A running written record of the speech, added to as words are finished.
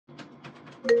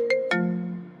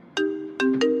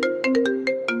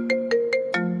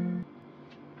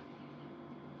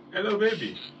Hello,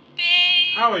 baby.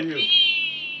 Baby, How are you?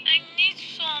 I need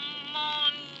some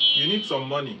money. You need some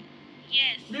money?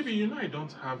 Yes. Baby, you know I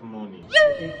don't have money.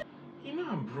 You know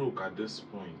I'm broke at this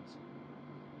point.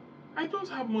 I don't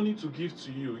have money to give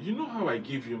to you. You know how I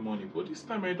give you money, but this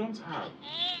time I don't have.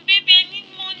 Baby, I need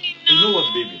money now. You know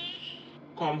what, baby?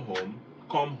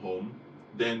 Come home,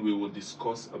 then we will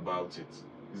discuss about it.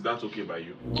 Is that okay by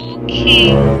you?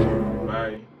 Okay.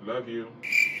 Bye. Love you.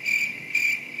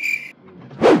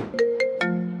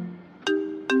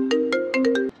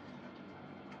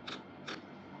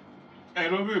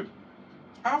 Hello, babe.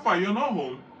 How far? You're not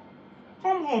home?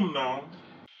 Come home now.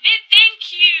 Babe,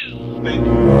 thank you. Thank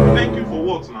you. Thank you for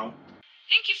what now?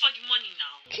 Thank you for the money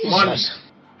now. Money?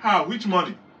 How? Which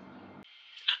money?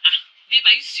 Babe,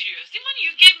 are you serious? The money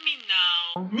you gave me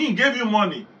now. Me gave you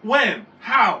money. When?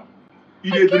 How?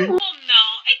 You I did came drink? home now.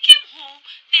 I came home,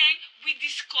 then we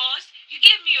discussed. You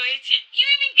gave me your ATM. You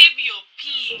even gave me your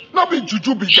PIN. Not be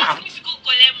juju be You that. asked me to go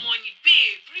collect money.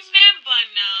 Babe, remember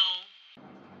now.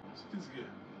 This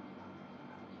girl.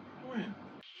 When?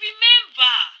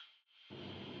 Remember.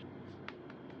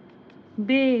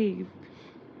 Babe.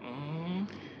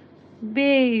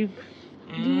 Babe.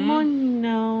 The money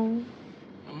now.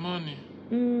 Money.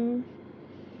 Mm.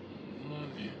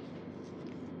 Money.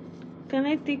 Can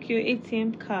I take your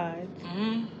ATM card?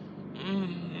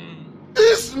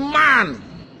 This man.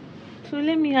 So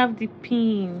let me have the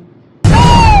PIN.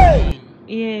 Hey!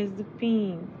 Yes, the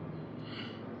PIN.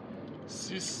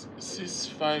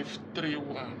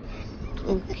 6531.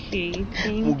 Okay,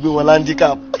 thank you.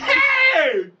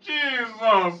 Hey!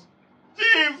 Jesus!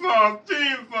 Jesus!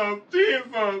 Jesus!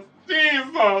 Jesus!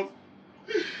 Jesus!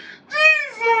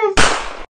 Jesus!